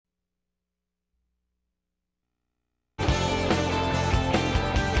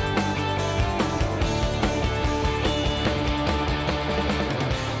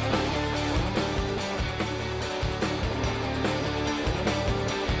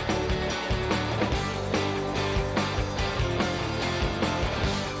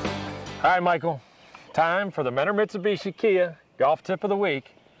All right, Michael, time for the Mentor Mitsubishi Kia golf tip of the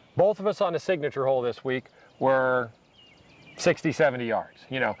week. Both of us on the signature hole this week were 60, 70 yards.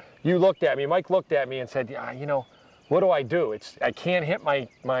 You know, you looked at me, Mike looked at me and said, yeah, you know, what do? I can't hit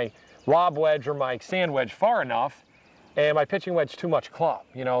my lob wedge or my sand wedge far enough, and my pitching wedge too much club,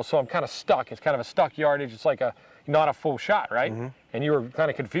 you know, so I'm kind of stuck. It's kind of a stuck yardage. It's like not a full shot, right? Mm-hmm. And you were kind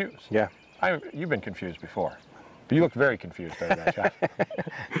of confused. Yeah. You've been confused before. But you looked very confused during that shot.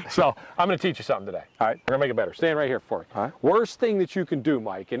 So I'm going to teach you something today. All right. We're going to make it better. Stand right here for me. All right. Worst thing that you can do,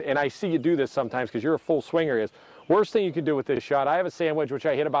 Mike, and I see you do this sometimes because you're a full swinger, is worst thing you can do with this shot, I have a sand wedge which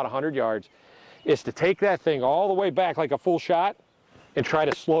I hit about 100 yards, is to take that thing all the way back like a full shot and try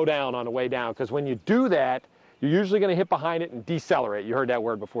to slow down on the way down. Because when you do that, you're usually going to hit behind it and decelerate. You heard that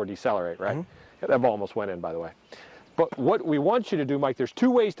word before, decelerate, right? Mm-hmm. That ball almost went in, by the way. But what we want you to do, Mike, there's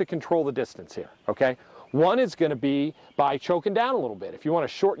two ways to control the distance here, okay? One is going to be by choking down a little bit. If you want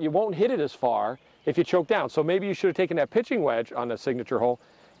to shorten, you won't hit it as far if you choke down. So maybe you should have taken that pitching wedge on the signature hole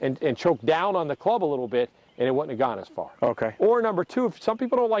and choked down on the club a little bit, and it wouldn't have gone as far. Okay. Or number two, if some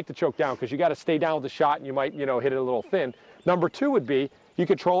people don't like to choke down because you got to stay down with the shot and you might, you know, hit it a little thin. Number two would be you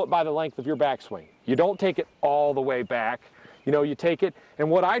control it by the length of your backswing. You don't take it all the way back. You know, you take it, and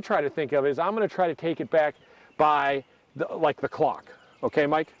what I try to think of is I'm going to try to take it back by like the clock. Okay,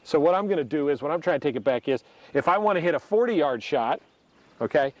 Mike? So what I'm going to do is, when I'm trying to take it back is, if I want to hit a 40-yard shot,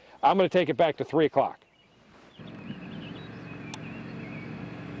 okay, I'm going to take it back to 3 o'clock.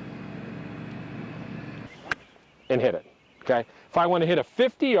 And hit it, okay? If I want to hit a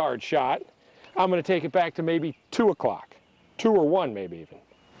 50-yard shot, I'm going to take it back to maybe 2 o'clock. 2 or 1 maybe even.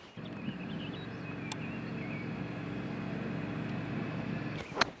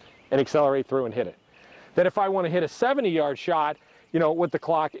 And accelerate through and hit it. Then if I want to hit a 70-yard shot, you know, with the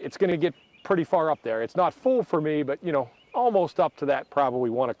clock, it's going to get pretty far up there. It's not full for me, but, you know, almost up to that probably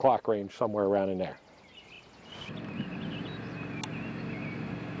 1 o'clock range, somewhere around in there.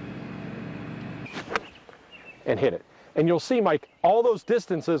 And hit it. And you'll see, Mike, all those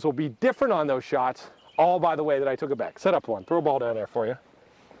distances will be different on those shots, all by the way that I took it back. Set up one. Throw a ball down there for you.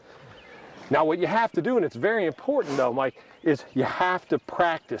 Now, what you have to do, and it's very important, though, Mike, is you have to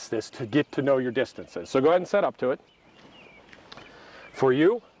practice this to get to know your distances. So go ahead and set up to it. For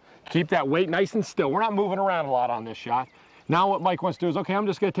you, keep that weight nice and still. We're not moving around a lot on this shot. Now what Mike wants to do is, okay, I'm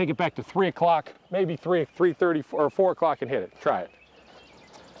just going to take it back to 3 o'clock, maybe 3:30 or 4 o'clock and hit it. Try it.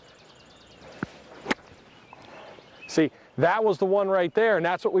 See, that was the one right there, and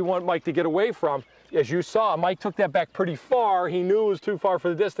that's what we want Mike to get away from. As you saw, Mike took that back pretty far. He knew it was too far for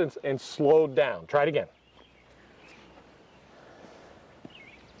the distance and slowed down. Try it again.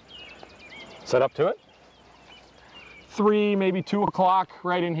 Set up to it. 3, maybe 2 o'clock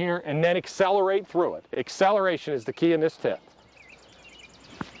right in here, and then accelerate through it. Acceleration is the key in this tip.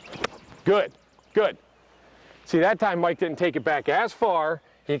 Good, good. See, that time Mike didn't take it back as far.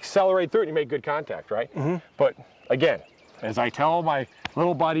 He accelerated through it and he made good contact, right? Mm-hmm. But again, as I tell my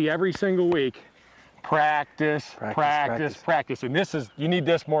little buddy every single week, practice. And this is, you need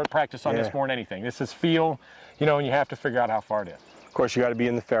this more practice on this more than anything. This is feel, you know, and you have to figure out how far it is. Of course, you got to be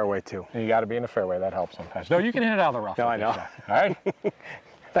in the fairway, too. And you got to be in the fairway. That helps sometimes. No, you can hit it out of the rough. No, I know. All right?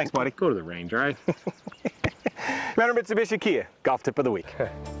 Thanks, buddy. Go to the range, all right? Mentor Mitsubishi Kia, golf tip of the week.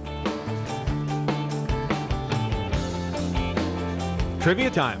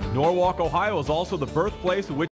 Trivia time. Norwalk, Ohio is also the birthplace of which